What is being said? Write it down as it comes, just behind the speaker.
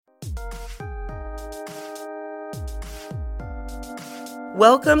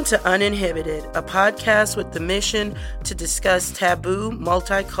Welcome to Uninhibited, a podcast with the mission to discuss taboo,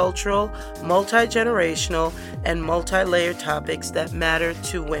 multicultural, multi-generational, and multi-layered topics that matter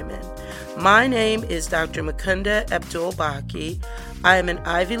to women. My name is Dr. Mukunda Abdul-Baki. I am an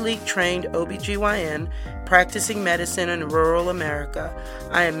Ivy League trained OBGYN practicing medicine in rural America.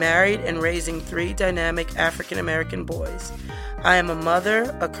 I am married and raising 3 dynamic African American boys. I am a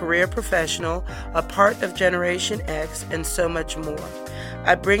mother, a career professional, a part of Generation X, and so much more.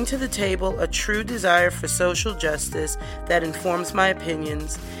 I bring to the table a true desire for social justice that informs my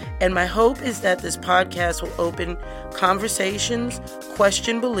opinions, and my hope is that this podcast will open conversations,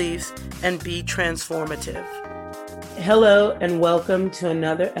 question beliefs, and be transformative. Hello, and welcome to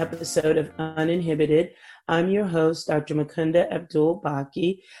another episode of Uninhibited. I'm your host, Dr. Mukunda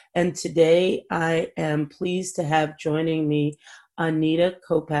Abdul-Baki, and today I am pleased to have joining me Anita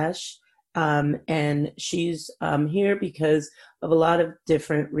Khopesh, and she's here because of a lot of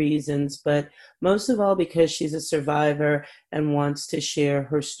different reasons, but most of all because she's a survivor and wants to share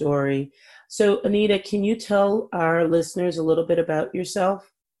her story. So, Anita, can you tell our listeners a little bit about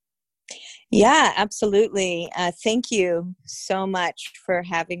yourself? Yeah, absolutely. Thank you so much for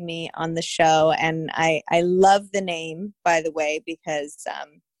having me on the show. And I love the name, by the way, because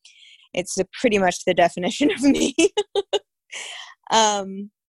it's pretty much the definition of me.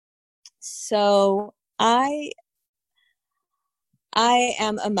 So I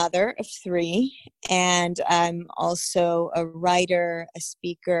am a mother of 3, and I'm also a writer, a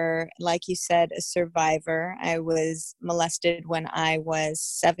speaker, like you said, a survivor. I was molested when I was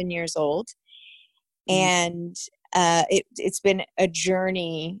 7 years old. And it's been a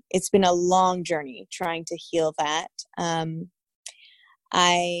journey. It's been a long journey trying to heal that.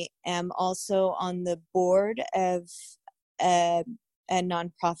 I am also on the board of a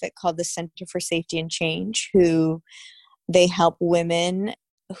nonprofit called the Center for Safety and Change, who they help women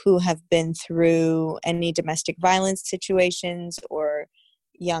who have been through any domestic violence situations or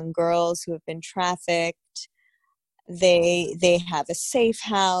young girls who have been trafficked. They have a safe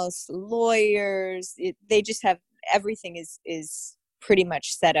house, lawyers. They just have everything is pretty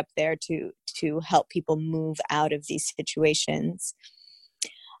much set up there to help people move out of these situations.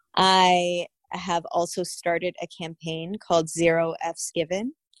 I have also started a campaign called Zero F's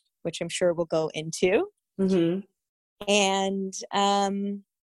Given, which I'm sure we'll go into. Mm-hmm. And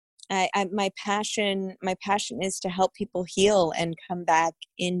my passion is to help people heal and come back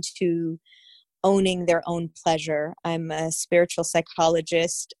into owning their own pleasure. I'm a spiritual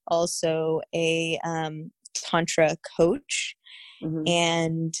psychologist, also a tantra coach, mm-hmm.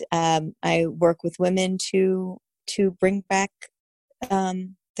 and I work with women to bring back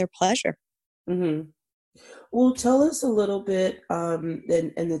their pleasure. Mm-hmm. Well, tell us a little bit, and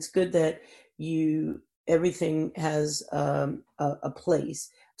it's good that everything has a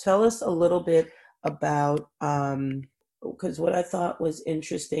place. Tell us a little bit about, because what I thought was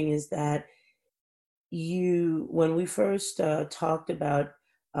interesting is that when we first talked about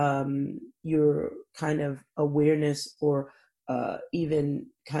your kind of awareness or even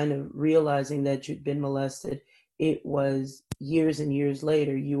kind of realizing that you'd been molested, it was years and years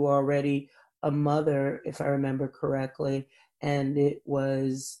later. You were already a mother, if I remember correctly, and it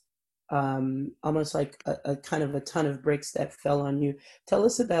was almost like a kind of a ton of bricks that fell on you. Tell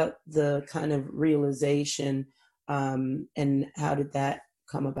us about the kind of realization and how did that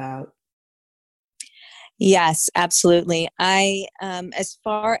come about? Yes, absolutely. I, as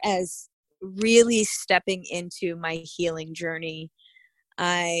far as really stepping into my healing journey,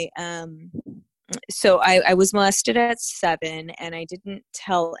 I was molested at 7, and I didn't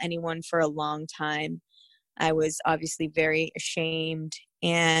tell anyone for a long time. I was obviously very ashamed,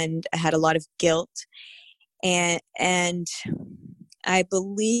 and I had a lot of guilt. And I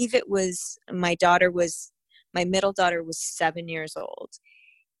believe it was my middle daughter was 7 years old,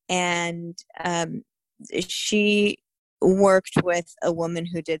 and she worked with a woman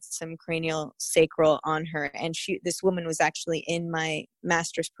who did some cranial sacral on her, and this woman was actually in my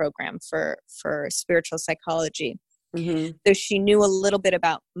master's program for spiritual psychology. Mm-hmm. So she knew a little bit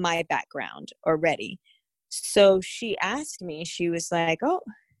about my background already. So she asked me, she was like, "Oh,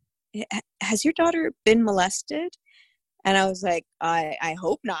 has your daughter been molested?" And I was like, I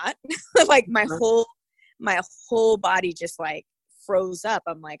hope not. Like my whole body just like froze up.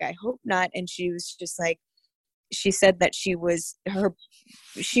 I'm like, I hope not. And she was just like, she said that she was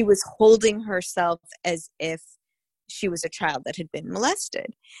holding herself as if she was a child that had been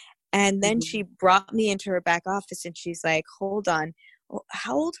molested. And then mm-hmm. she brought me into her back office, and she's like, "Hold on,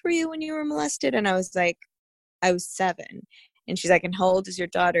 how old were you when you were molested?" And I was like, "I was 7. And she's like, "And how old is your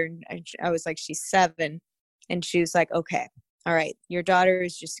daughter?" And I was like, "She's 7. And she was like, "Okay, all right, your daughter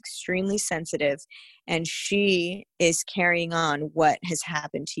is just extremely sensitive and she is carrying on what has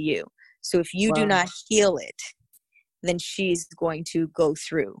happened to you. So if you do Wow. not heal it, then she's going to go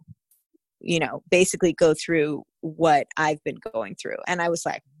through, basically go through what I've been going through. And I was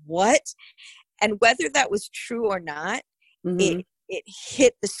like, what? And whether that was true or not, Mm-hmm. it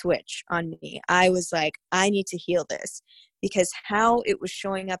hit the switch on me. I was like, I need to heal this, because how it was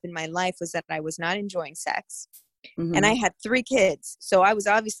showing up in my life was that I was not enjoying sex. And I Mm-hmm. had 3 kids, so I was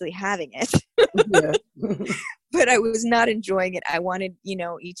obviously having it, Yeah. but I was not enjoying it. I wanted,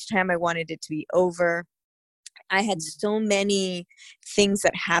 each time I wanted it to be over. I had so many things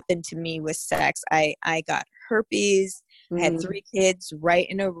that happened to me with sex. I got herpes. I had Mm-hmm. 3 kids right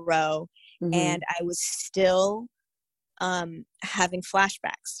in a row, Mm-hmm. and I was still having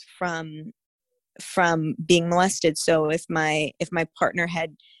flashbacks from being molested. So if my partner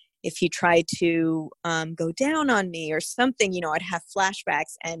if he tried to go down on me or something, I'd have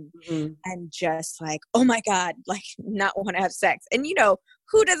flashbacks Mm-hmm. and just like, oh my God, like not want to have sex. And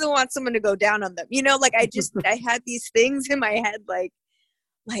who doesn't want someone to go down on them? Like I had these things in my head, like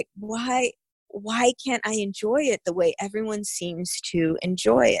why can't I enjoy it the way everyone seems to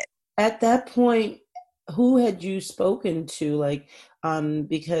enjoy it? At that point, who had you spoken to? Like,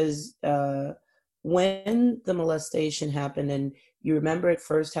 because when the molestation happened, and you remember it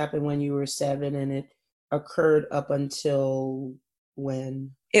first happened when you were 7, and it occurred up until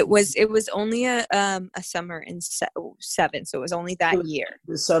when? It was only a summer in 7, so it was only It that was year.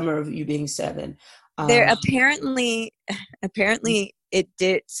 the summer of you being 7. There Um, apparently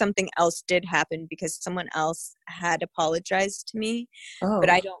something else did happen, because someone else had apologized to me, but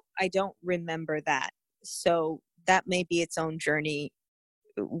oh, I don't remember that. So that may be its own journey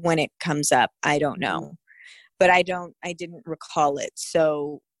when it comes up. I don't know. But I didn't recall it.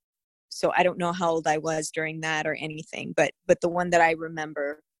 So I don't know how old I was during that or anything, but the one that I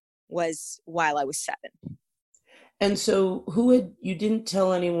remember was while I was 7. and so you didn't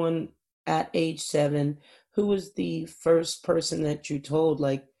tell anyone at age 7? Who was the first person that you told?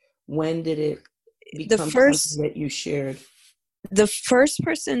 Like, when did it The become something first that you shared? the first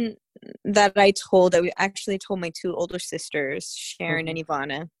person that I told, I actually told my 2 older sisters, Sharon Okay. and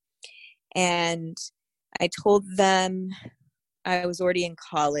Ivana, and I told them I was already in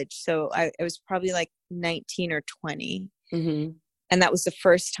college, so I was probably like 19 or 20, Mm-hmm. and that was the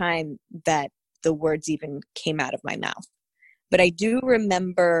first time that the words even came out of my mouth. But I do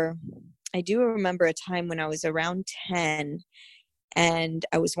remember a time when I was around 10, and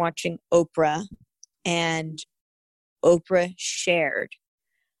I was watching Oprah, and Oprah shared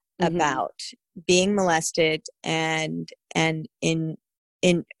Mm-hmm. about being molested and in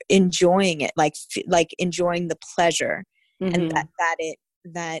enjoying it, like enjoying the pleasure, and Mm-hmm.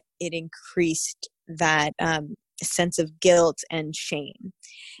 that it increased that sense of guilt and shame.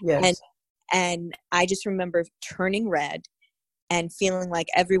 and Yes. and I just remember turning red and feeling like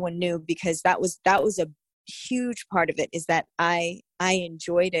everyone knew, because that was a huge part of it, is that I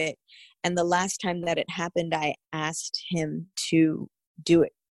enjoyed it. And the last time that it happened, I asked him to do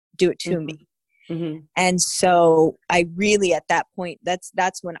it do it to Mm-hmm. me. Mm-hmm. And so I really, at that point, that's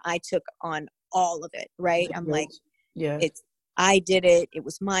when I took on all of it, right? The I'm like, guilt. Yeah. it's I did it, it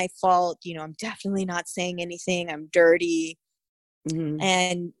was my fault, I'm definitely not saying anything, I'm dirty.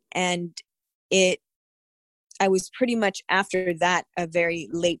 Mm-hmm. And it I was pretty much, after that, a very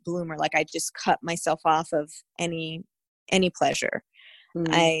late bloomer. Like, I just cut myself off of any pleasure.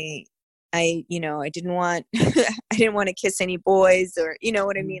 Mm-hmm. I didn't want I didn't want to kiss any boys, or you know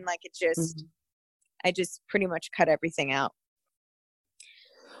what I mean? Like, Mm-hmm. I just pretty much cut everything out.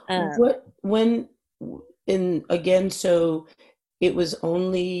 Um, What when and again, so it was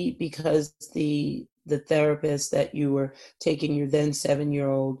only because the therapist that you were taking your then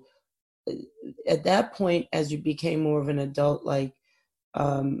 7-year-old, at that point, as you became more of an adult, like,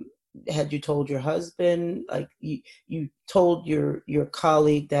 um had you told your husband? Like, you told your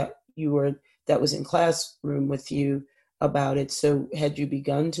colleague that was in classroom with you about it, so had you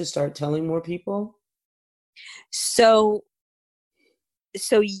begun to start telling more people? so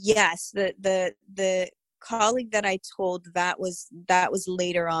so yes, the colleague that I told, that was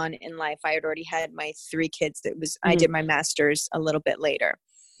later on in life. I had already had my 3 kids. I did Mm-hmm. my master's a little bit later.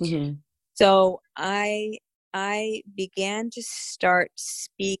 Mm-hmm. So I began to start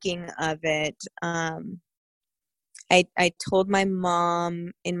speaking of it. I told my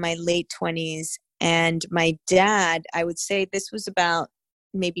mom in my late 20s, and my dad, I would say this was about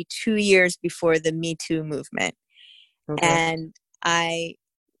maybe 2 years before the Me Too movement. Okay. And I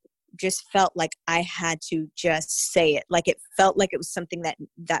just felt like I had to just say it. Like, it felt like it was something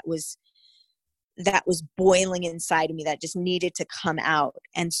that was that was boiling inside of me that just needed to come out.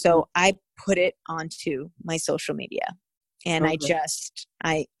 And so I put it onto my social media, and Okay.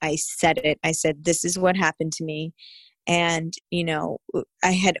 I said it. I said, this is what happened to me. And, you know,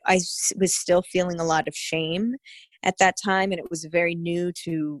 was still feeling a lot of shame at that time. And it was very new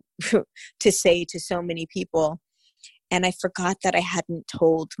to, to say to so many people. And I forgot that I hadn't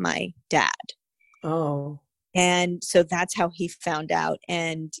told my dad. Oh. And so that's how he found out.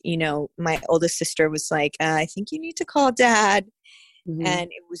 And, you know, my oldest sister was like, I think you need to call dad. Mm-hmm. And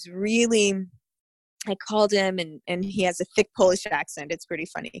it was really, I called him, and he has a thick Polish accent. It's pretty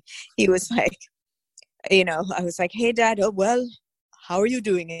funny. He was like, you know, I was like, hey, dad, oh, well, how are you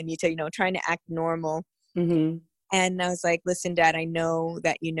doing, Anita? You know, trying to act normal. Mm-hmm. And I was like, listen, dad, I know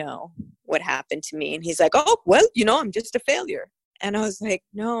that you know what happened to me. And he's like, oh, well, you know, I'm just a failure. And I was like,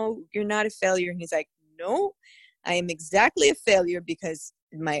 no, you're not a failure. And he's like, no, I am exactly a failure because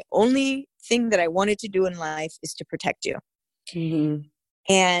my only thing that I wanted to do in life is to protect you. Mm-hmm.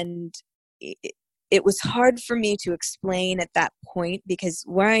 And it was hard for me to explain at that point, because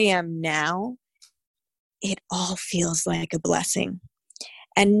where I am now, it all feels like a blessing.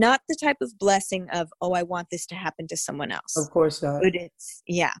 And not the type of blessing of, oh, I want this to happen to someone else. Of course not.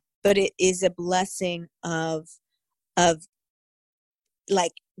 But it is a blessing of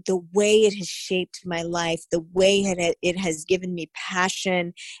like the way it has shaped my life, the way it has given me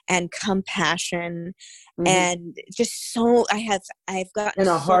passion and compassion, and just so I've gotten and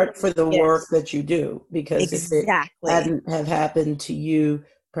a so heart for the work gifts. that you do, because if it Exactly. hadn't have happened to you,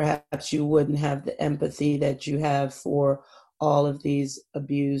 perhaps you wouldn't have the empathy that you have for all of these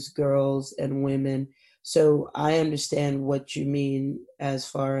abused girls and women. So I understand what you mean as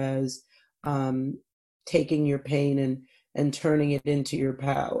far as taking your pain and turning it into your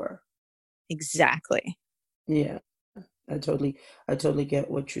power. Exactly. Yeah, I totally get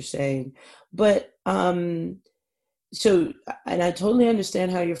what you're saying. But so, and I totally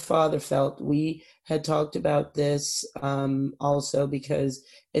understand how your father felt. We had talked about this also, because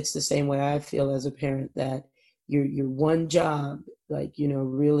it's the same way I feel as a parent, that your one job, like, you know,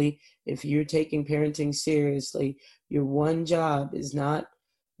 really, if you're taking parenting seriously, your one job is not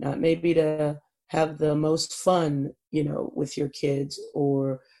maybe to have the most fun, you know, with your kids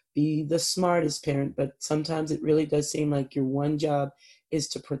or be the smartest parent, but sometimes it really does seem like your one job is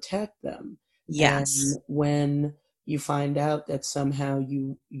to protect them. Yes. And when you find out that somehow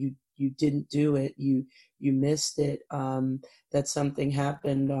you didn't do it, you missed it, that something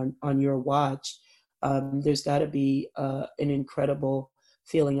happened on your watch, there's got to be an incredible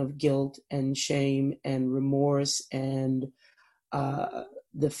feeling of guilt and shame and remorse, and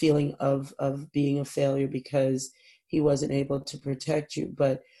the feeling of being a failure because he wasn't able to protect you.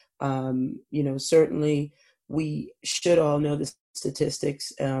 But you know, certainly we should all know the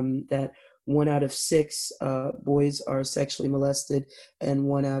statistics, that 1 out of 6 boys are sexually molested, and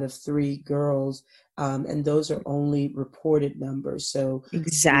 1 out of 3 girls, and those are only reported numbers. So we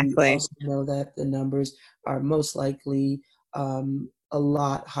Exactly. also know that the numbers are most likely a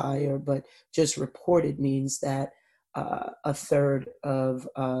lot higher, but just reported means that a third of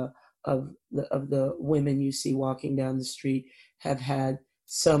the women you see walking down the street have had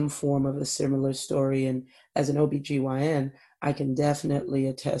some form of a similar story. And as an OBGYN, I can definitely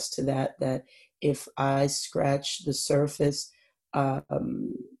attest to that, that if I scratch the surface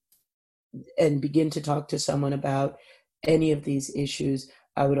and begin to talk to someone about any of these issues,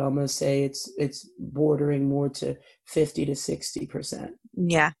 I would almost say it's bordering more to 50 to 60%.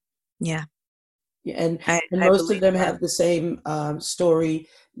 Yeah. Yeah. Yeah, and I most of believe them that. have the same story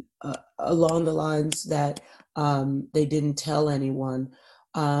along the lines that they didn't tell anyone.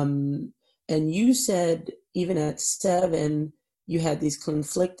 Um, and you said even at 7, you had these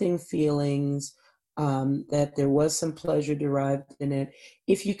conflicting feelings, that there was some pleasure derived in it.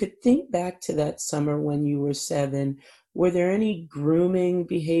 If you could think back to that summer when you were 7, were there any grooming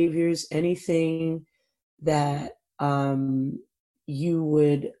behaviors, anything that you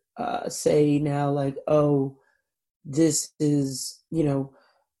would say now, like, oh, this is, you know,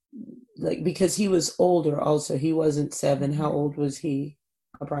 like, because he was older also, he wasn't 7. How old was he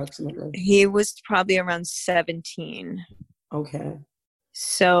approximately? He was probably around 17. Okay.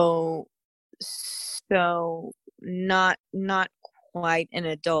 So not quite an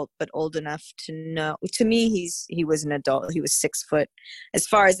adult, but old enough to know. To me, he was an adult. He was 6 foot. As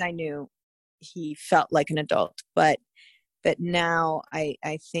far as I knew, he felt like an adult. But now I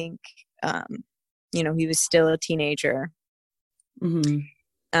think, you know, he was still a teenager. Mm-hmm.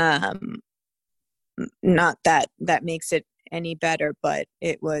 Not that that makes it any better, but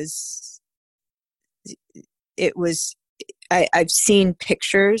it was I've seen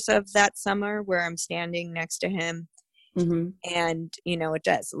pictures of that summer where I'm standing next to him, Mm-hmm. and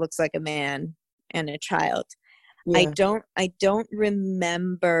it looks like a man and a child. Yeah. I don't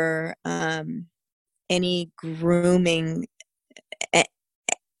remember any grooming, a-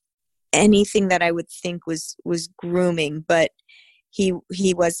 anything that I would think was grooming, but he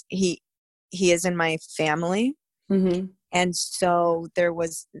is in my family, Mm-hmm. and so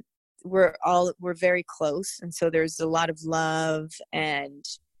we're very close, and so there's a lot of love, and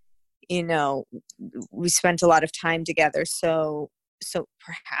you know we spent a lot of time together, so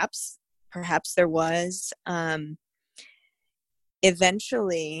perhaps there was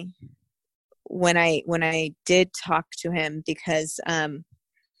eventually when I did talk to him, because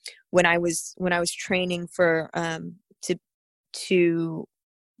when I was training for to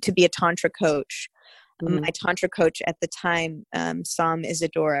to be a tantra coach. Mm-hmm. My tantra coach at the time, Sam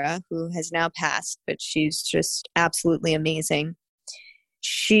Isadora, who has now passed, but she's just absolutely amazing.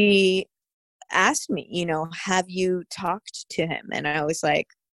 She asked me, have you talked to him? And I was like,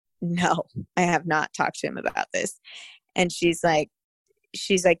 no, I have not talked to him about this. And she's like,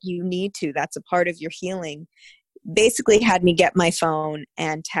 you need to. That's a part of your healing. Basically had me get my phone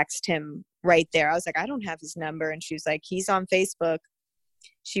and text him right there. I was like, I don't have his number. And she was like, he's on Facebook.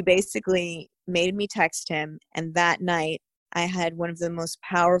 She basically made me text him. And that night, I had one of the most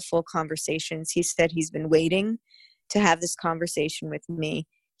powerful conversations. He said he's been waiting to have this conversation with me.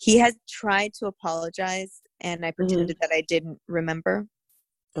 He had tried to apologize, and I pretended that I didn't remember.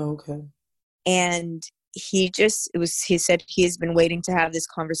 Okay. And he said he has been waiting to have this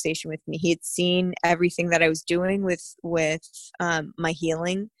conversation with me. He had seen everything that I was doing with my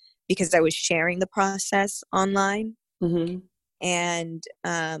healing, because I was sharing the process online. Mm-hmm. And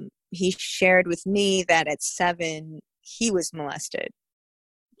he shared with me that at 7 he was molested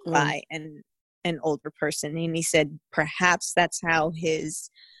by an older person, and he said perhaps that's how his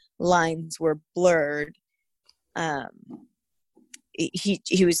lines were blurred.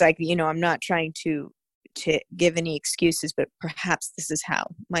 He was like, I'm not trying to give any excuses, but perhaps this is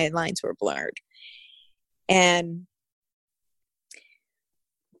how my lines were blurred. And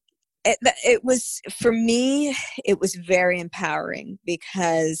it was, for me, it was very empowering,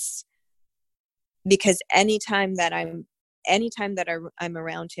 because anytime that I'm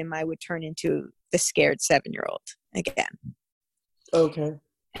around him, I would turn into the scared 7-year-old again. Okay.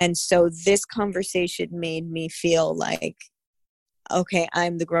 And so this conversation made me feel like, okay,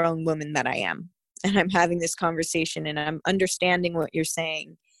 I'm the grown woman that I am, and I'm having this conversation, and I'm understanding what you're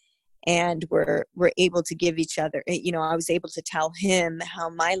saying, and we're able to give each other, I was able to tell him how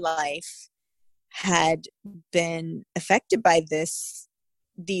my life had been affected by these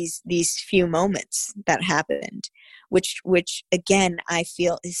few moments that happened, which again I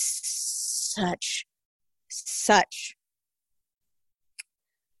feel is such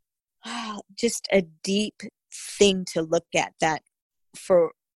just a deep thing to look at, that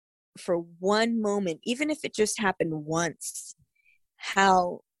for one moment, even if it just happened once,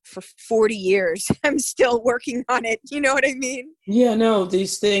 how for 40 years I'm still working on it. You know what I mean? Yeah, no,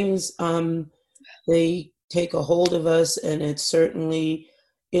 these things, they take a hold of us, and it's certainly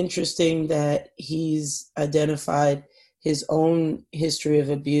interesting that he's identified his own history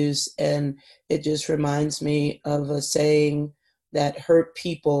of abuse, and it just reminds me of a saying that hurt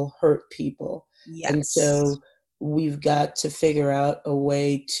people hurt people. Yes. And so we've got to figure out a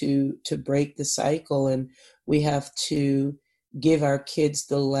way to break the cycle, and we have to give our kids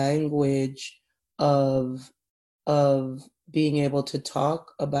the language of being able to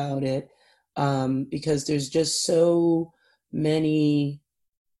talk about it, because there's just so many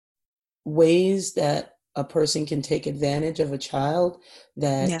ways that a person can take advantage of a child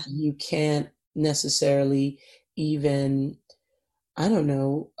that you can't necessarily even, I don't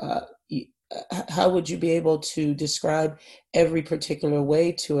know, how would you be able to describe every particular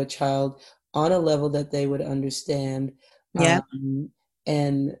way to a child on a level that they would understand? Yeah.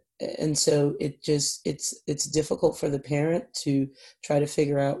 And so it's difficult for the parent to try to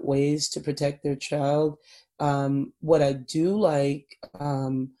figure out ways to protect their child. What I do like,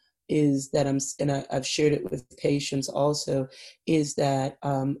 is that I've shared it with patients also, is that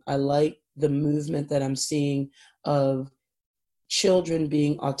I like the movement that I'm seeing of children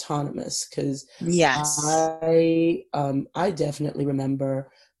being autonomous, because I definitely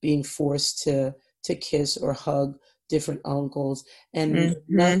remember being forced to kiss or hug different uncles, and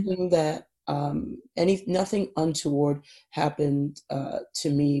nothing that nothing untoward happened to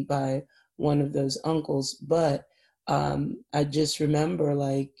me by one of those uncles, but I just remember,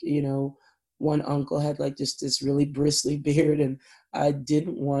 like, one uncle had like just this really bristly beard, and I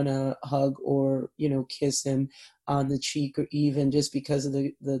didn't want to hug or, kiss him on the cheek, or even just because of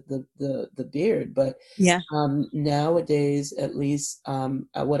the beard. But Yeah. nowadays, at least,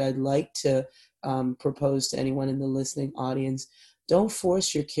 what I'd like to propose to anyone in the listening audience: don't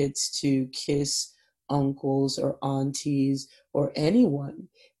force your kids to kiss uncles or aunties or anyone.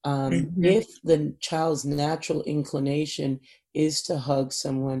 Mm-hmm. If the child's natural inclination is to hug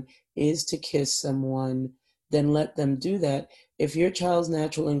someone, is to kiss someone, then let them do that. If your child's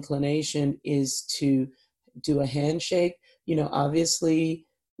natural inclination is to do a handshake, obviously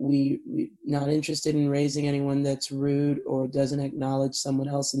we not interested in raising anyone that's rude or doesn't acknowledge someone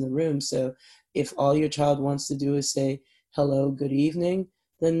else in the room. So if all your child wants to do is say hello, good evening,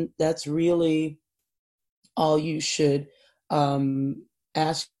 then that's really all you should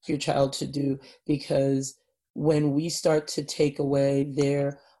ask your child to do. Because when we start to take away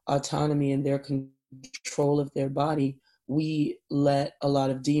their autonomy and their control of their body, we let a lot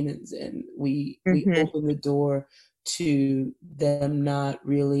of demons in. We Mm-hmm. open the door to them not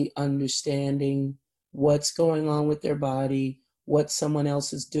really understanding what's going on with their body, what someone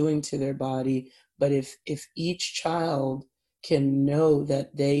else is doing to their body. But if each child can know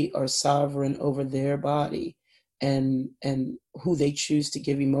that they are sovereign over their body and who they choose to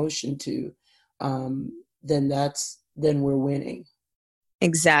give emotion to, then we're winning.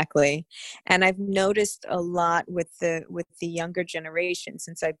 Exactly. And I've noticed a lot with the younger generation,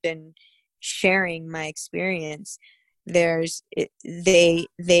 since I've been sharing my experience. They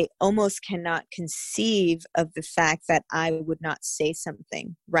almost cannot conceive of the fact that I would not say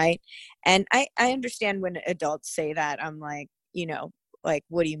something, right? And I understand when adults say that. I'm like, like,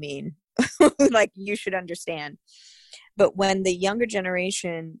 what do you mean? Like, you should understand. But when the younger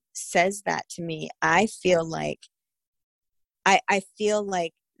generation says that to me, I feel like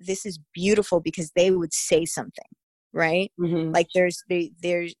this is beautiful because they would say something, right? Mm-hmm. Like there's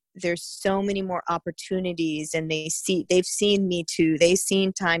so many more opportunities, and they've seen Me Too, they've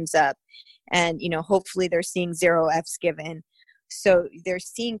seen Time's Up, and hopefully they're seeing Zero F's Given. So they're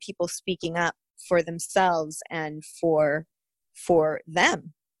seeing people speaking up for themselves and for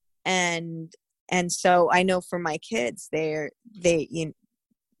them. And so I know for my kids, they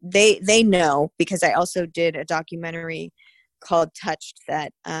know, because I also did a documentary called Touched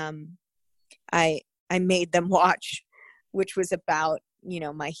that I made them watch, which was about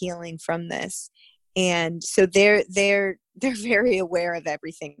my healing from this. And so they're very aware of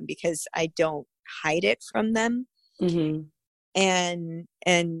everything because I don't hide it from them. Mm-hmm. And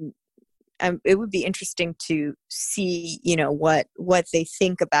it would be interesting to see what they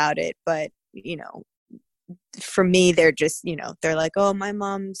think about it. But for me, they're just they're like, oh, my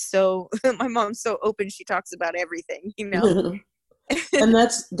mom's so my mom's so open, she talks about everything. And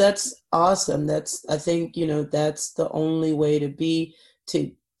that's awesome. I think, that's the only way to be,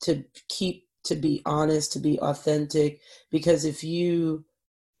 to to be honest, to be authentic. Because if you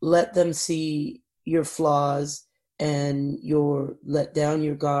let them see your flaws and let down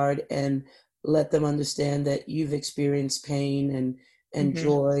your guard and let them understand that you've experienced pain and Mm-hmm.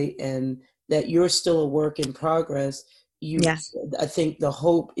 joy, and that you're still a work in progress, Yeah. I think the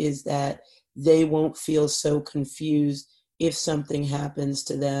hope is that they won't feel so confused if something happens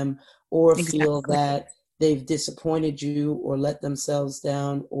to them, or feel Exactly. that they've disappointed you or let themselves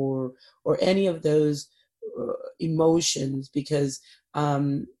down, or any of those emotions. Because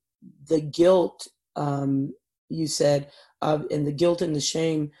the guilt, you said, and the guilt and the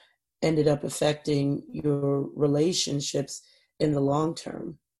shame ended up affecting your relationships in the long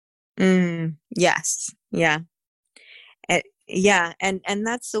term. Yes. Yeah. Yeah. And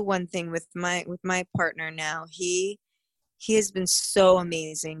that's the one thing with my partner now. He has been so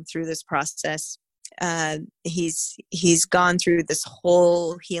amazing through this process. He's gone through this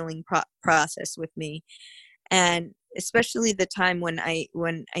whole healing process with me, and especially the time when I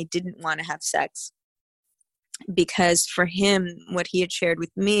didn't want to have sex, because for him, what he had shared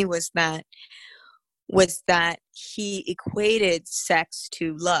with me was that he equated sex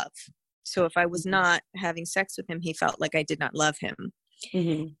to love. So if I was not having sex with him, he felt like I did not love him.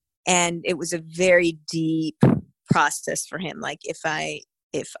 Mm-hmm. And it was a very deep process for him. Like if I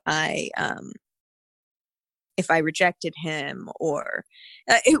rejected him, or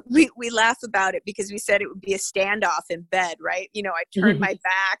we laugh about it because we said it would be a standoff in bed, right? I turn my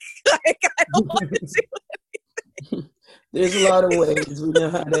back, like I don't want to do it. There's a lot of ways we know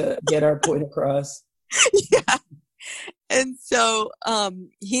how to get our point across. Yeah. And so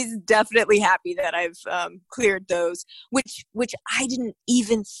he's definitely happy that I've cleared those, which I didn't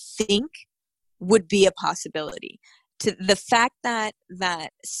even think would be a possibility. To the fact that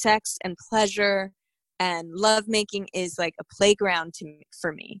sex and pleasure lovemaking is like a playground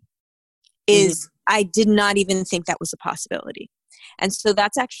for me. I did not even think that was a possibility. And so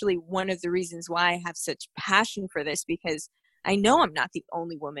that's actually one of the reasons why I have such passion for this, because I know I'm not the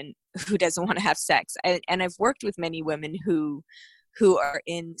only woman who doesn't want to have sex. And I've worked with many women who are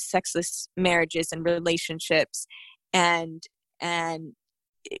in sexless marriages and relationships. And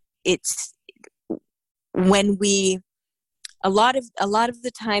it's when a lot of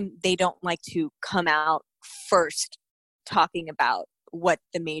the time they don't like to come out first talking about what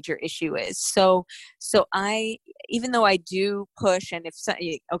the major issue is. So I, even though I do push, and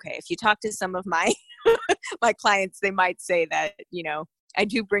if you talk to some of my my clients, they might say that, I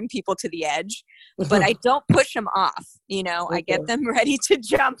do bring people to the edge, but I don't push them off. Okay. I get them ready to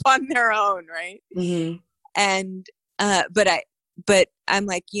jump on their own, right? Mm-hmm. And but I'm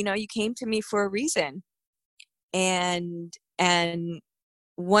like, you came to me for a reason, and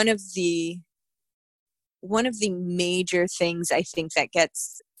one of the major things I think that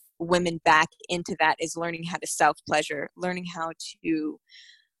gets women back into that is learning how to self-pleasure, learning how to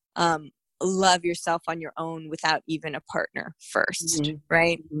love yourself on your own without even a partner first, mm-hmm.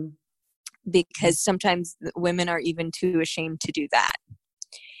 right? Mm-hmm. Because sometimes women are even too ashamed to do that.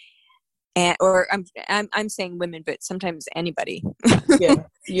 Or I'm saying women, but sometimes anybody.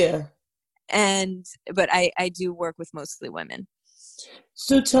 Yeah. But I do work with mostly women.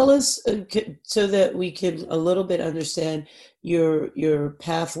 So tell us, so that we can a little bit understand your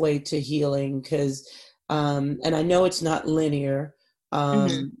pathway to healing, because, and I know it's not linear.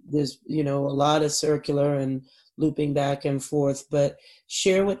 Mm-hmm. There's, a lot of circular and looping back and forth, but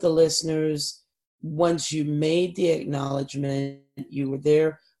share with the listeners, once you made the acknowledgement, you were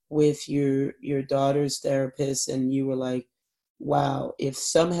there with your daughter's therapist, and you were like, wow, if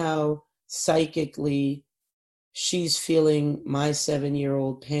somehow psychically she's feeling my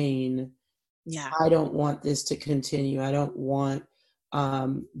 7-year-old pain, I don't want this to continue. I don't want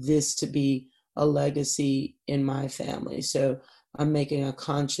this to be a legacy in my family. So I'm making a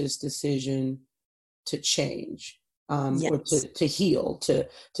conscious decision to change, or to heal, to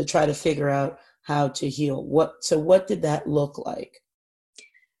try to figure out how to heal. So what did that look like?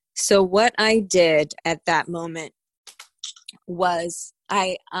 So what I did at that moment was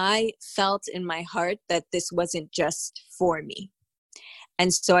I felt in my heart that this wasn't just for me.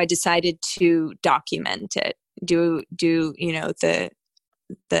 And so I decided to document it, do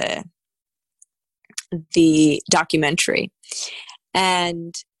the documentary.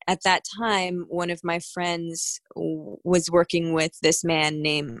 And at that time, one of my friends was working with this man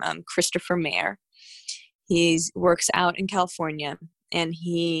named Christopher Mayer. He works out in California, and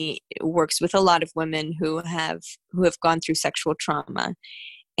he works with a lot of women who have gone through sexual trauma.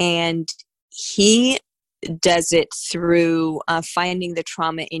 And he does it through finding the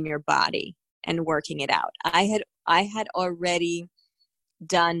trauma in your body and working it out. I had already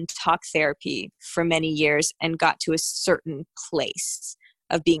done talk therapy for many years and got to a certain place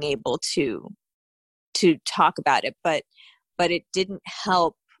of being able to talk about it, but it didn't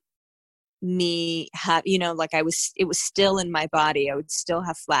help me have, it was still in my body. I would still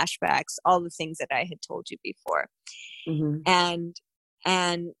have flashbacks, all the things that I had told you before. Mm-hmm.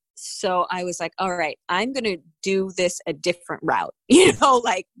 And so I was like, all right, I'm going to do this a different route,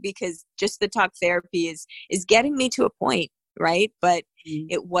 because just the talk therapy is getting me to a point, right? But mm-hmm.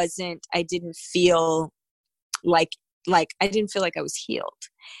 It wasn't, I didn't feel like I didn't feel like I was healed.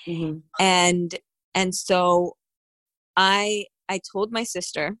 Mm-hmm. And so I told my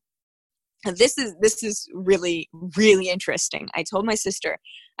sister, and this is really, really interesting. I told my sister,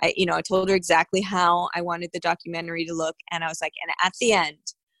 I told her exactly how I wanted the documentary to look. And I was like, and at the end,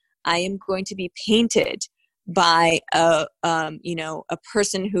 I am going to be painted by a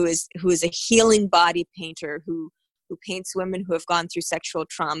person who is a healing body painter who paints women who have gone through sexual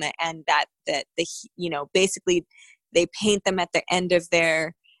trauma, and that basically they paint them at the end of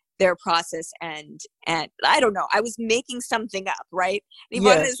their process. And I don't know, I was making something up, right? And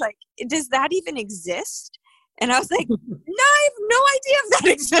Yvonne is like, does that even exist? And I was like, no, I have no idea if that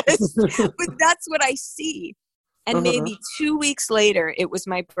exists, but that's what I see. And maybe 2 weeks later, it was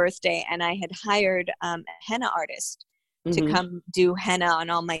my birthday, and I had hired a henna artist to come do henna on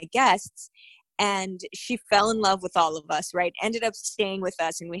all my guests. And she fell in love with all of us, right? Ended up staying with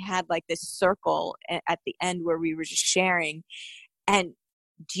us, and we had like this circle at the end where we were just sharing. And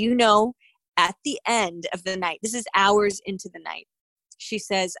do you know, at the end of the night, this is hours into the night, she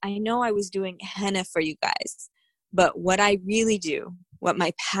says, I know I was doing henna for you guys, but what I really do, what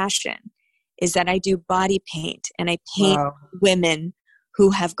my passion is, that I do body paint, and I paint women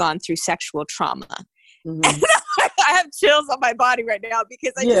who have gone through sexual trauma. Mm-hmm. I have chills on my body right now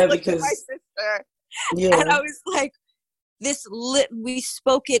because I just looked at my sister Yeah. And I was like, we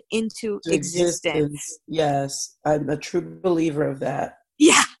spoke it into To existence. Yes. I'm a true believer of that.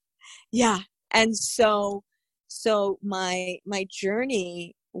 Yeah. Yeah. And so my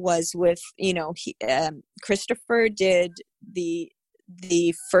journey was with, Christopher did the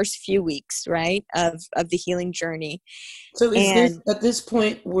first few weeks, right, of the healing journey. So is this, And at this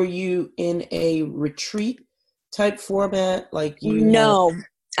point, were you in a retreat type format? Like you had, no,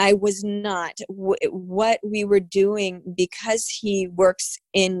 I was not. What we were doing, because he works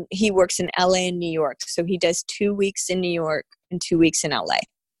in LA and New York, so he does 2 weeks in New York and 2 weeks in LA.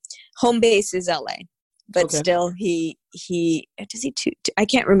 Home base is LA, but okay. still he does he two, I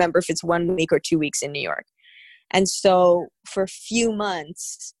can't remember if it's 1 week or 2 weeks in New York. And so for a few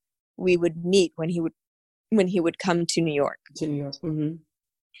months we would meet when he would come to New York. To New York. Mm-hmm.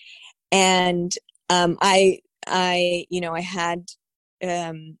 And I had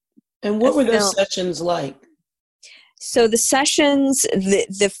And a what were those film. sessions like? So the sessions,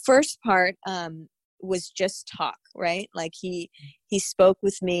 the first part was just talk, right? Like he spoke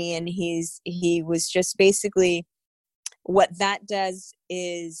with me, and he was just basically, what that does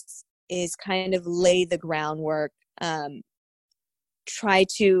is kind of lay the groundwork, try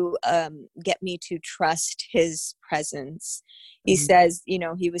to get me to trust his presence. He Mm-hmm. says,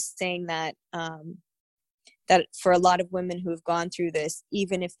 he was saying that that for a lot of women who have gone through this,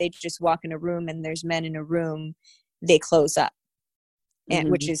 even if they just walk in a room and there's men in a room, they close up. And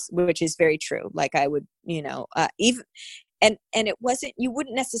which is very true. Like I would, even, and it wasn't, you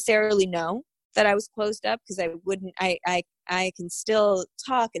wouldn't necessarily know that I was closed up, because I can still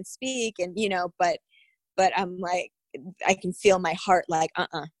talk and speak, and but I'm like, I can feel my heart like,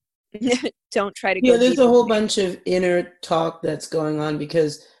 don't try to Yeah, go there's deep a with whole me. bunch of inner talk that's going on,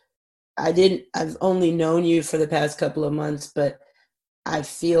 because I've only known you for the past couple of months, but I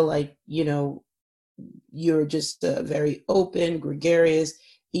feel like, you're just a very open, gregarious,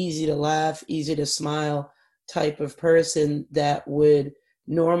 easy to laugh, easy to smile type of person that would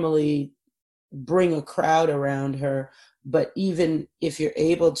normally bring a crowd around her. But even if you're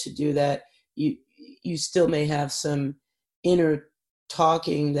able to do that, you still may have some inner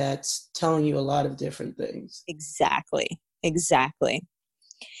talking that's telling you a lot of different things. Exactly.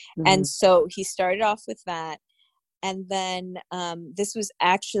 Mm-hmm. And so he started off with that. And then this was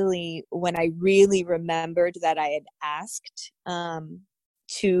actually when I really remembered that I had asked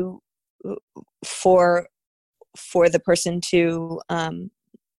to for the person to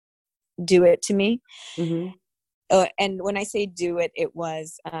do it to me. Mm-hmm. And when I say do it, it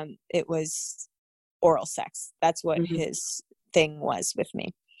was oral sex. That's what Mm-hmm. his thing was with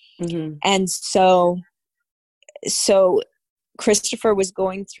me. Mm-hmm. And so Christopher was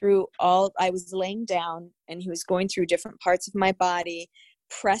going through I was laying down, and he was going through different parts of my body,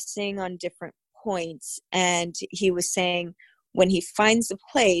 pressing on different points. And he was saying, when he finds a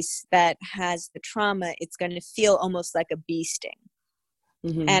place that has the trauma, it's going to feel almost like a bee sting.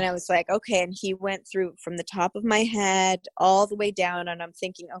 Mm-hmm. And I was like, okay. And he went through from the top of my head all the way down, and I'm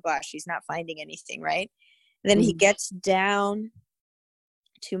thinking, oh gosh, he's not finding anything, right? And then he gets down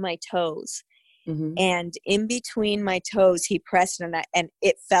to my toes. Mm-hmm. And in between my toes, he pressed on that, and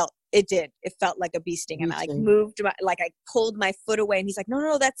it felt like a bee sting. And I moved I pulled my foot away, and he's like,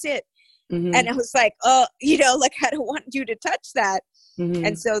 no, that's it. Mm-hmm. And I was like, oh, like, I don't want you to touch that. Mm-hmm.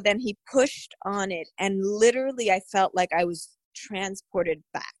 And so then he pushed on it, and literally I felt like I was transported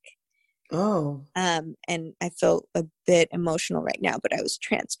back. Oh. And I feel a bit emotional right now, but I was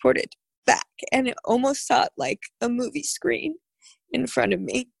transported back, and it almost felt like a movie screen in front of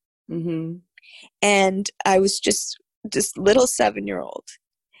me. Mm-hmm. And I was just little 7-year-old.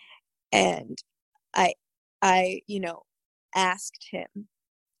 And I asked him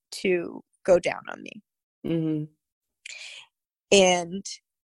to go down on me. Mm-hmm. And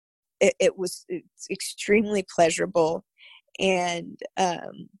it's extremely pleasurable. And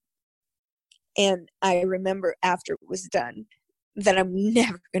I remember after it was done that I'm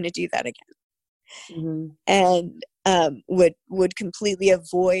never going to do that again. Mm-hmm. And would completely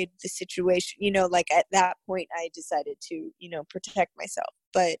avoid the situation. Like at that point I decided to, protect myself.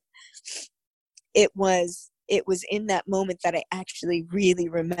 But it was in that moment that I actually really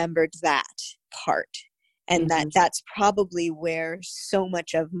remembered that part. And Mm-hmm. that's probably where so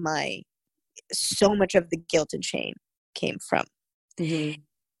much of the guilt and shame came from. Mm-hmm.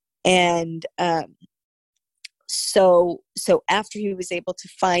 And so after he was able to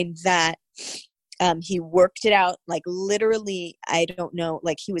find that, he worked it out, like literally, I don't know,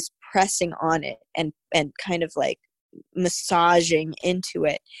 like he was pressing on it and kind of like massaging into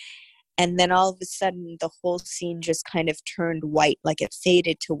it. And then all of a sudden the whole scene just kind of turned white, like it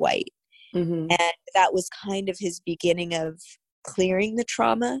faded to white. Mm-hmm. And that was kind of his beginning of clearing the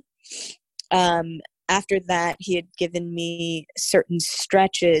trauma. After that, he had given me certain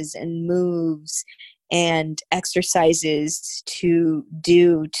stretches and moves and exercises to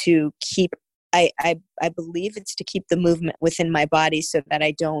do to keep, I believe it's to keep the movement within my body so that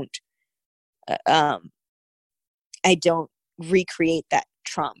I don't recreate that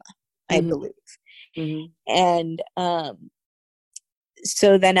trauma, I Mm-hmm. believe. Mm-hmm. And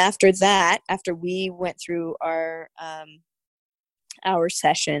so then after that, after we went through our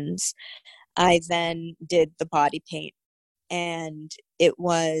sessions, I then did the body paint, and it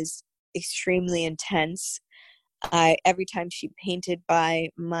was extremely intense. Every time she painted by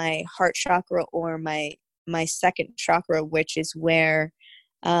my heart chakra or my second chakra, which is where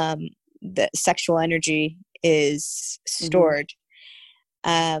the sexual energy is Mm-hmm. stored,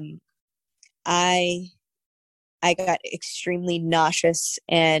 um, I I got extremely nauseous,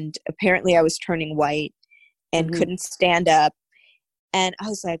 and apparently I was turning white and Mm-hmm. couldn't stand up. And I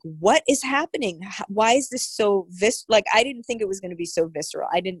was like, what is happening? Why is this so like, I didn't think it was going to be so visceral.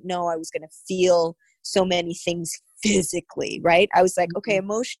 I didn't know I was going to feel so many things physically, right? I was like, okay,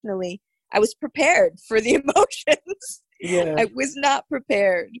 emotionally, I was prepared for the emotions. Yeah. I was not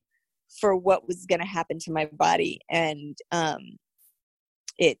prepared for what was going to happen to my body. And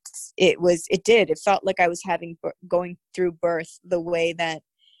it felt like I was going through birth the way that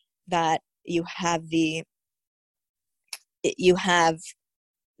you have the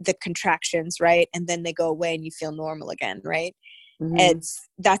contractions, right? And then they go away and you feel normal again, right? Mm-hmm.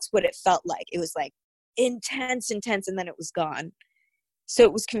 That's what it felt like. It was like intense, and then it was gone. So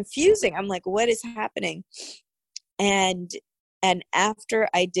it was confusing. I'm like, what is happening? And after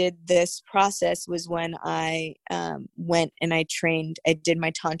I did this process was when I went and I did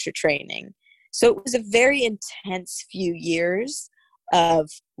my Tantra training. So it was a very intense few years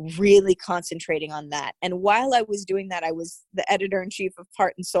of really concentrating on that. And while I was doing that, I was the editor-in-chief of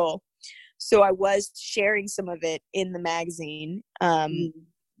Heart and Soul. So I was sharing some of it in the magazine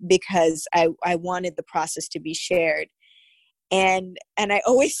because I wanted the process to be shared. And I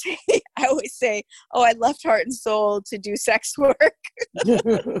always say, oh, I left Heart and Soul to do sex work.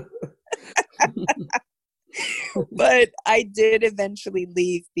 But I did eventually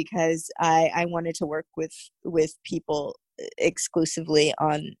leave because I wanted to work with people exclusively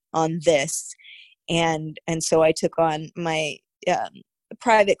on this. And so I took on my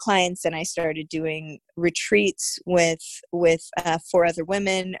private clients, and I started doing retreats with 4 other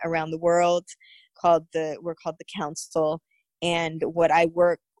women around the world. We're called the Council. And what I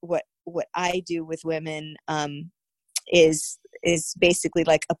do with women is basically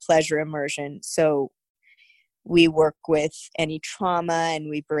like a pleasure immersion. So we work with any trauma and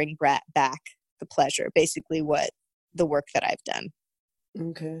we bring back the pleasure, basically what the work that I've done.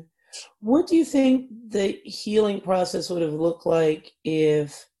 Okay. What do you think the healing process would have looked like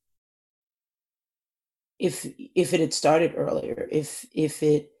if it had started earlier, if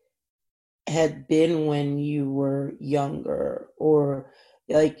it had been when you were younger, or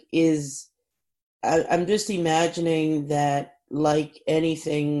like I'm just imagining that, like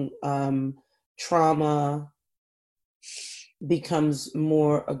anything, trauma becomes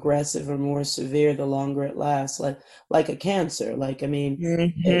more aggressive or more severe the longer it lasts, like a cancer. Like, I mean,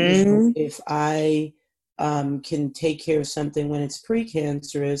 if I can take care of something when it's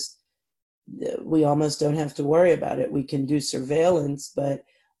precancerous, we almost don't have to worry about it. We can do surveillance, but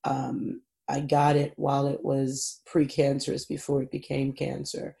I got it while it was precancerous before it became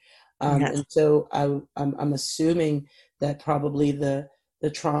cancer. And so I'm assuming that probably the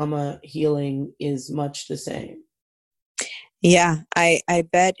trauma healing is much the same. Yeah, I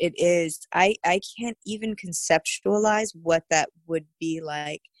bet it is. I can't even conceptualize what that would be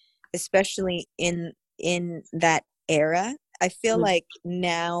like, especially in that era. I feel like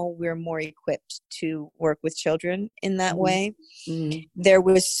now we're more equipped to work with children in that way. There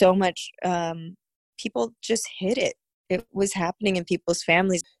was so much, people just hid it. It was happening in people's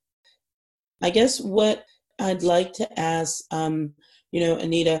families. I guess what I'd like to ask,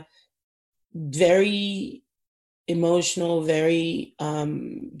 Anita, very emotional, very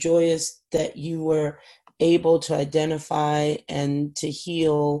joyous that you were able to identify and to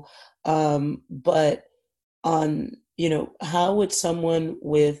heal. But on, how would someone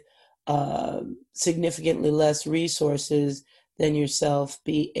with significantly less resources than yourself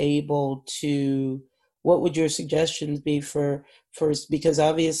be able to, what would your suggestions be for because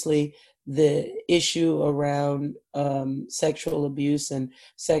obviously the issue around sexual abuse and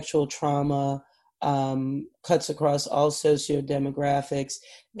sexual trauma cuts across all sociodemographics,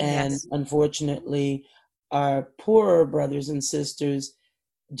 and unfortunately our poorer brothers and sisters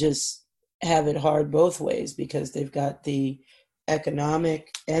just have it hard both ways because they've got the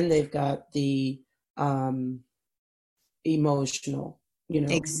economic and they've got the um, emotional,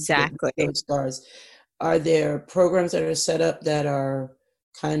 Exactly. those stars. Are there programs that are set up that are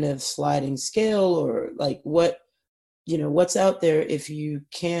kind of sliding scale, or like what's out there if you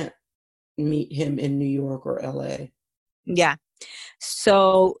can't meet him in New York or LA? Yeah.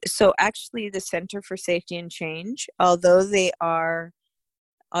 So actually the Center for Safety and Change, although they are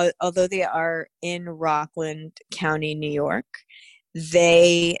in Rockland County, New York,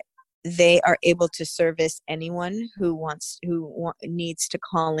 they are able to service anyone who needs to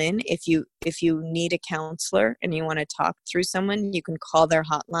call in. If you need a counselor and you want to talk through someone, you can call their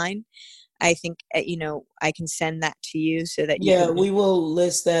hotline. I think I can send that to you so that you Yeah, can. we will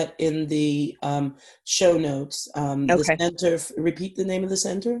list that in the show notes. The Okay. center, repeat the name of the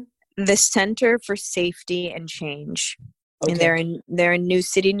center. The Center for Safety and Change, and Okay. they're in New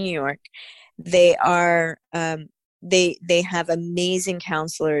City, New York. They are they have amazing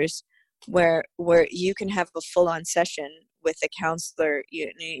counselors where you can have a full on session with a counselor.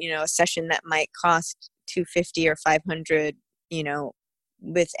 A session that might cost $250 or $500.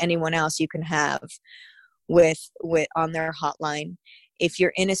 With anyone else you can have with on their hotline. If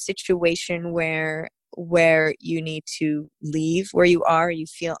you're in a situation where you need to leave where you are, you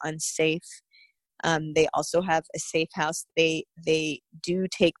feel unsafe, they also have a safe house. They do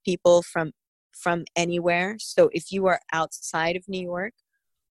take people from anywhere. So if you are outside of New York,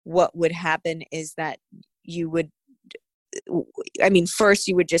 what would happen is that you would, first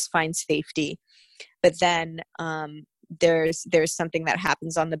you would just find safety, but then there's something that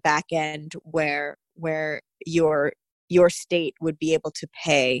happens on the back end where your state would be able to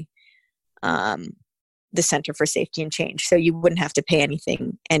pay the Center for Safety and Change. So you wouldn't have to pay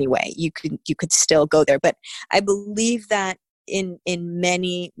anything anyway. You could still go there. But I believe that in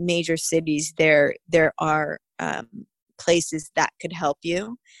many major cities there are places that could help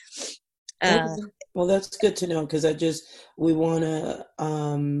you. Okay. Well, that's good to know because we want to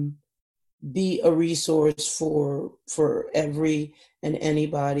be a resource for every and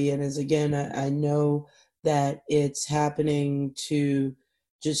anybody. And as again, I know that it's happening to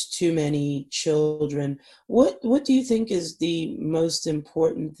just too many children. What do you think is the most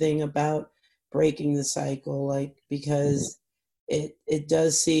important thing about breaking the cycle? Like, because it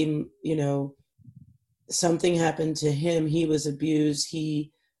does seem, something happened to him. He was abused.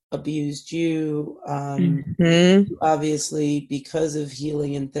 He abused you. Mm-hmm. Obviously, because of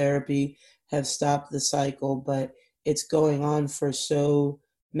healing and therapy, have stopped the cycle, but it's going on for so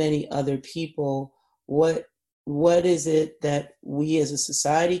many other people. What is it that we as a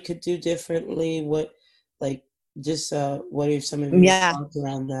society could do differently? Like, what are some of your Yeah. thoughts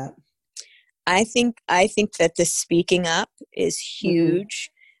around that? I think that the speaking up is Mm-hmm. huge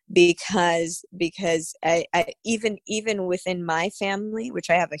because even within my family, which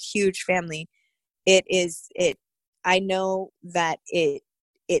I have a huge family, it I know that it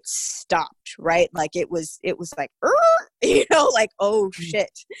stopped, right? Like it was like like, oh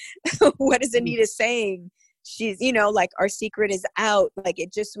shit. What is Anita saying? She's like, our secret is out. Like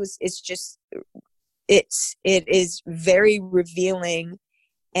it is very revealing.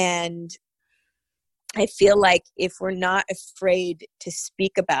 And I feel like if we're not afraid to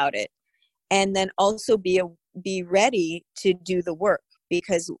speak about it, and then also be ready to do the work,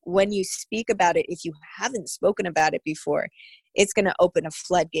 because when you speak about it, if you haven't spoken about it before, it's going to open a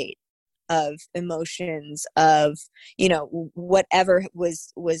floodgate of emotions, of whatever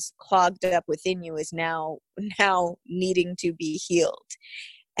was clogged up within you is now needing to be healed.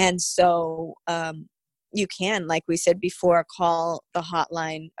 And so you can, like we said before, call the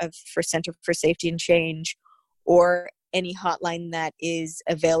hotline for Center for Safety and Change, or any hotline that is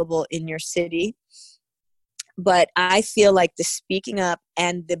available in your city. But I feel like the speaking up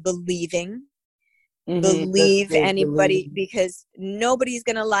and the believing, Mm-hmm. That's believe good. anybody, Believe. because nobody's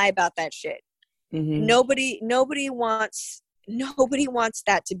gonna lie about that shit. Mm-hmm. Nobody wants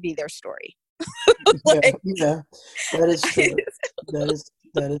that to be their story. Yeah, Like, yeah, that is true.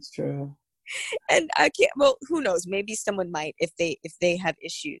 That is true. and I can't. Well, who knows? Maybe someone might, if they have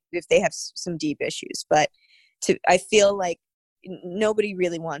issues, if they have some deep issues. But I feel like nobody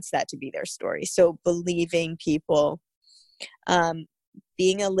really wants that to be their story. So believing people, um,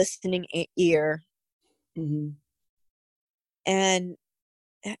 being a listening ear, Mm-hmm. and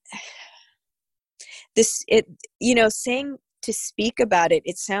saying to speak about it.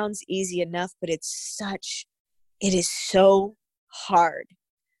 It sounds easy enough, but it is so hard.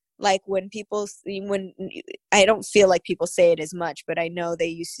 Like when I don't feel like people say it as much, but I know they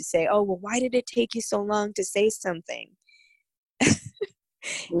used to say, oh, well, why did it take you so long to say something?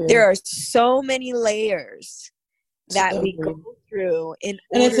 There are so many layers that we go Totally. through in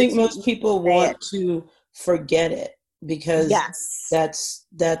And I order think to most people say it. want to forget it because Yes. that's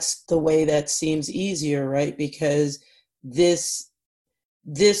the way that seems easier, right? Because this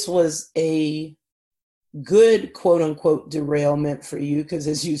this was a good quote unquote derailment for you because,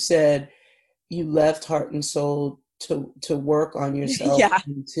 as you said, you left Heart and Soul to work on yourself Yeah,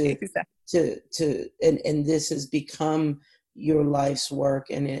 and exactly. and this has become your life's work,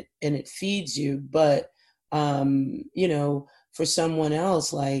 and it feeds you. But you know, for someone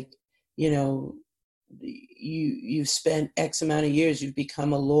else, like, you know, you've spent X amount of years, you've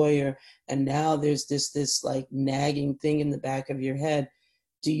become a lawyer, and now there's this like nagging thing in the back of your head.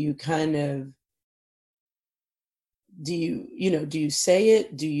 Do you kind of do you say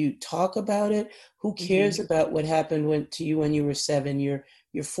it? Do you talk about it? Who cares Mhm. about what happened to you when you were 7? You're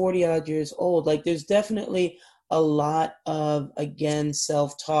 40 odd years old. Like, there's definitely a lot of, again,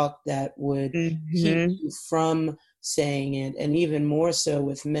 self-talk that would keep Mhm. you from saying it. And even more so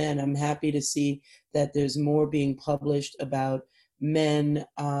with men, I'm happy to see that there's more being published about men,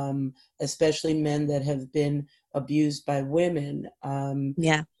 especially men that have been abused by women.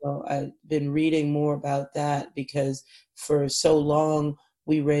 Yeah. So I've been reading more about that because for so long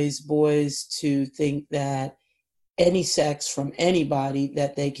we raised boys to think that any sex from anybody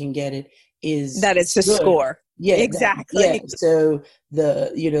that they can get it is That is the good. score. Yeah, yeah. Exactly. So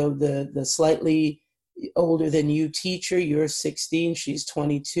the slightly older than you teacher, you're 16, she's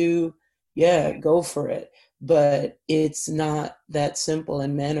 22. Yeah, go for it. But it's not that simple,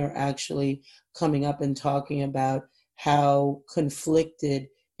 and men are actually coming up and talking about how conflicted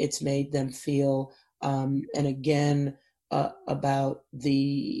it's made them feel, and again, about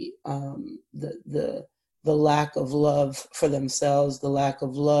the lack of love for themselves, the lack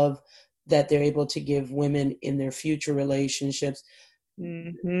of love that they're able to give women in their future relationships.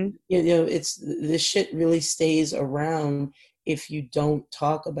 Mhm. It's this shit really stays around if you don't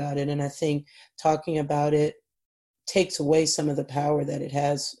talk about it. And I think talking about it takes away some of the power that it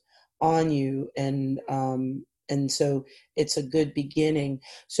has on you. And so it's a good beginning.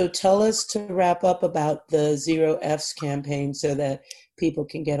 So tell us, to wrap up, about the Zero F's campaign so that people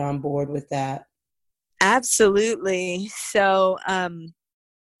can get on board with that. Absolutely. So,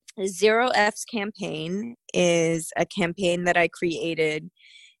 Zero F's campaign is a campaign that I created.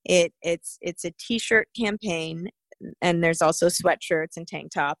 It's a t-shirt campaign, and there's also sweatshirts and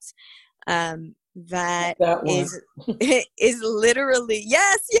tank tops. That That one. is is literally,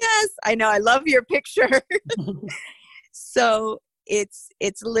 yes, I know, I love your picture. So it's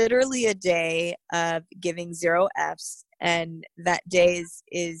literally a day of giving zero F's, and that day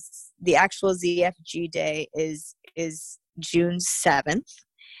is the actual ZFG day is June 7th.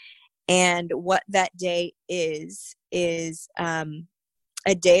 And what that day is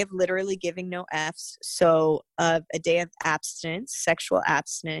a day of literally giving no F's. So a day of abstinence, sexual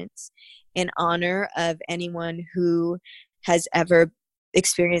abstinence, in honor of anyone who has ever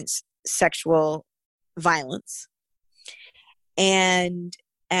experienced sexual violence. And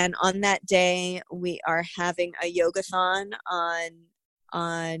on that day we are having a yogathon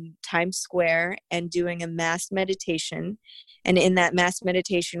on Times Square and doing a mass meditation. And in that mass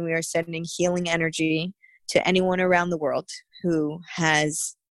meditation, we are sending healing energy to anyone around the world who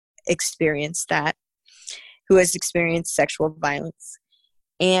has experienced that, who has experienced sexual violence.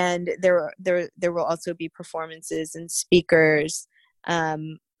 And there will also be performances and speakers.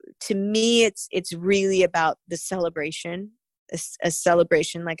 To me, it's really about the celebration, a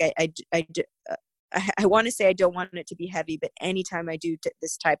celebration. Like I want to say I don't want it to be heavy, but anytime I do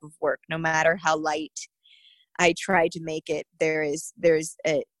this type of work, no matter how light I try to make it, there is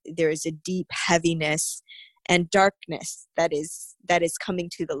a deep heaviness and darkness that is coming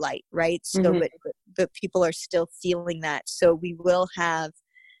to the light, right? So, Mm-hmm. but people are still feeling that. So we will have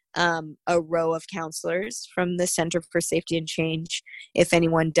a row of counselors from the Center for Safety and Change. If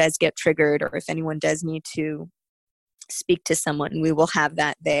anyone does get triggered, or if anyone does need to speak to someone, we will have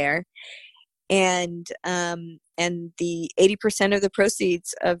that there. And the 80% of the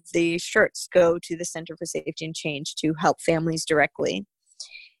proceeds of the shirts go to the Center for Safety and Change to help families directly.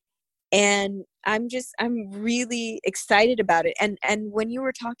 And I'm really excited about it. And when you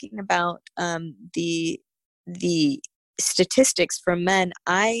were talking about the statistics for men,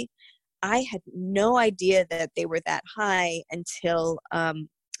 I had no idea that they were that high until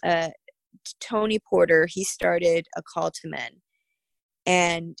Tony Porter, he started A Call to Men,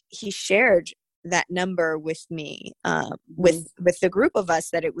 and he shared that number with me, with the group of us,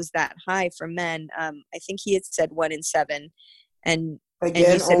 that it was that high for men. I think he had said 1 in 7, and you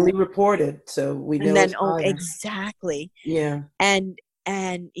Again, said, only reported, so we and know then it's higher. exactly. Yeah. And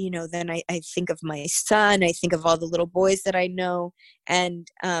then I think of my son, I think of all the little boys that I know. And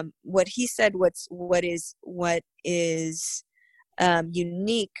what he said, what is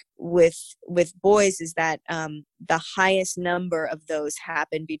unique with boys is that the highest number of those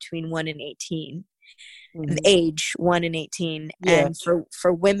happen between 1 and 18. Mm-hmm. The age 1 and 18. Yeah. And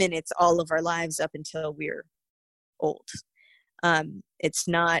for women, it's all of our lives up until we're old. It's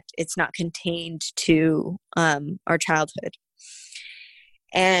not contained to our childhood.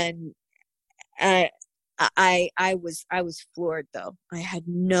 And I was floored, though. I had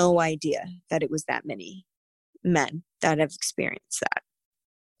no idea that it was that many men that have experienced that.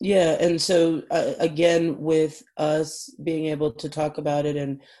 Yeah, and so again, with us being able to talk about it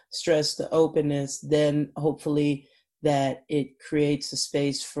and stress the openness, then hopefully that it creates a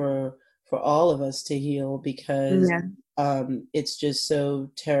space for all of us to heal, because it's just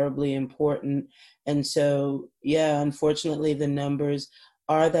so terribly important. And so, yeah, unfortunately, the numbers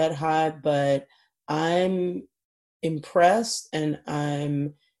are that high, but I'm impressed and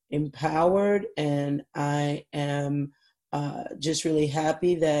I'm empowered, and I am just really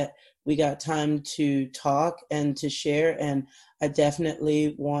happy that we got time to talk and to share. And I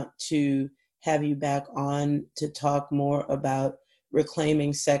definitely want to have you back on to talk more about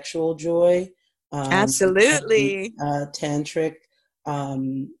reclaiming sexual joy. Absolutely. Tantric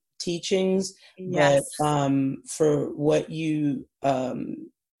teachings. Yes. But for what you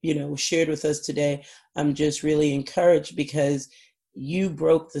shared with us today, I'm just really encouraged, because you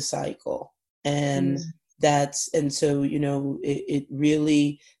broke the cycle. And so it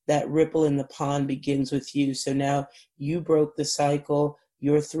really, that ripple in the pond begins with you. So now you broke the cycle.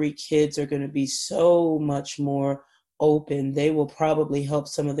 Your 3 kids are going to be so much more open. They will probably help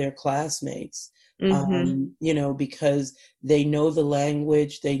some of their classmates, because they know the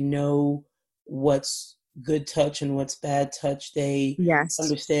language, they know what's good touch and what's bad touch. They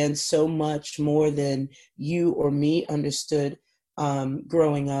understand so much more than you or me understood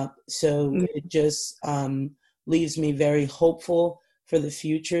growing up. So it just leaves me very hopeful for the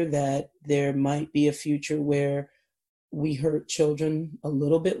future, that there might be a future where we hurt children a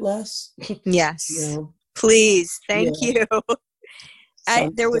little bit less. Yes. Please. Thank you.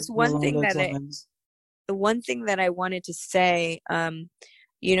 There was one thing the one thing that I wanted to say, when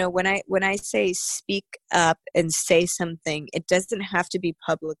I say speak up and say something, it doesn't have to be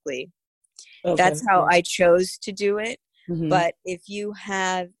publicly. Okay. That's how I chose to do it. Mm-hmm. But if you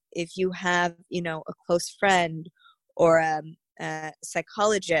have, a close friend or a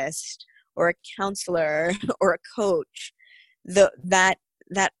psychologist or a counselor or a coach, that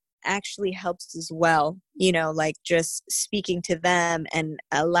actually helps as well, like just speaking to them and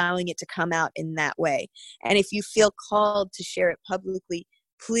allowing it to come out in that way. And if you feel called to share it publicly,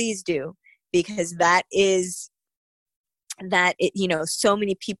 please do, because so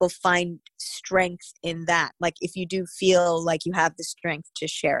many people find strength in that. Like, if you do feel like you have the strength to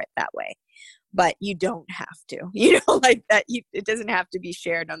share it that way, but you don't have to, like that. It doesn't have to be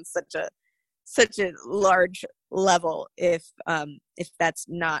shared on such a large level if that's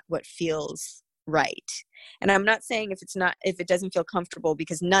not what feels right. And I'm not saying if it doesn't feel comfortable,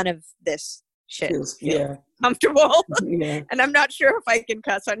 because none of this shit feels comfortable. Yeah. And I'm not sure if I can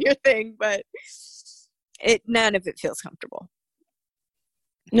cuss on your thing, but none of it feels comfortable.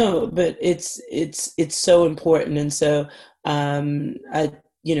 No, but it's so important. And so I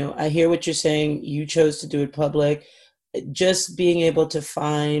hear what you're saying. You chose to do it public. Just being able to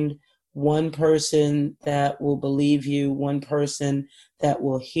find one person that will believe you, one person that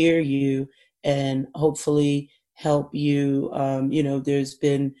will hear you, and hopefully help you. There's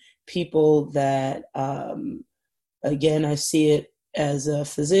been people that, again, I see it as a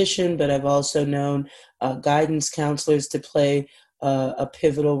physician, but I've also known guidance counselors to play a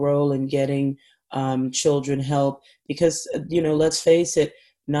pivotal role in getting children help, because, let's face it,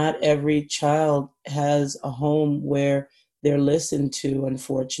 not every child has a home where they're listened to,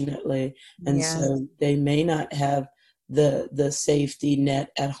 unfortunately. And so they may not have the safety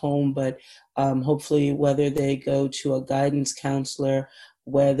net at home, but hopefully, whether they go to a guidance counselor,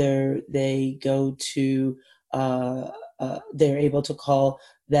 whether they go to they're able to call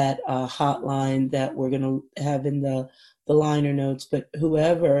that hotline that we're going to have in the liner notes, but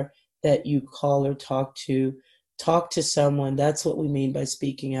whoever that you call or talk to someone. That's what we mean by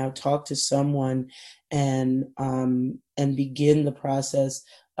speaking out. Talk to someone and begin the process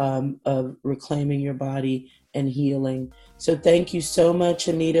of reclaiming your body and healing. So thank you so much,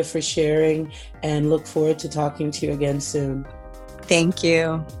 Anita, for sharing, and look forward to talking to you again soon. Thank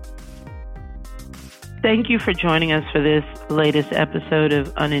you. Thank you for joining us for this latest episode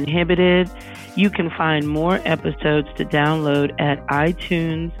of Uninhibited. You can find more episodes to download at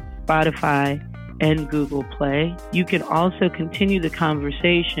iTunes, Spotify, and Google Play. You can also continue the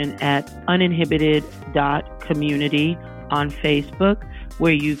conversation at uninhibited.community on Facebook,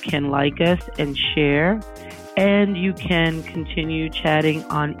 where you can like us and share. And you can continue chatting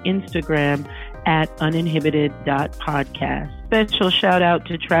on Instagram at uninhibited.podcast. Special shout out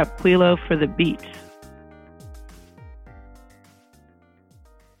to Trap Quilo for the beats.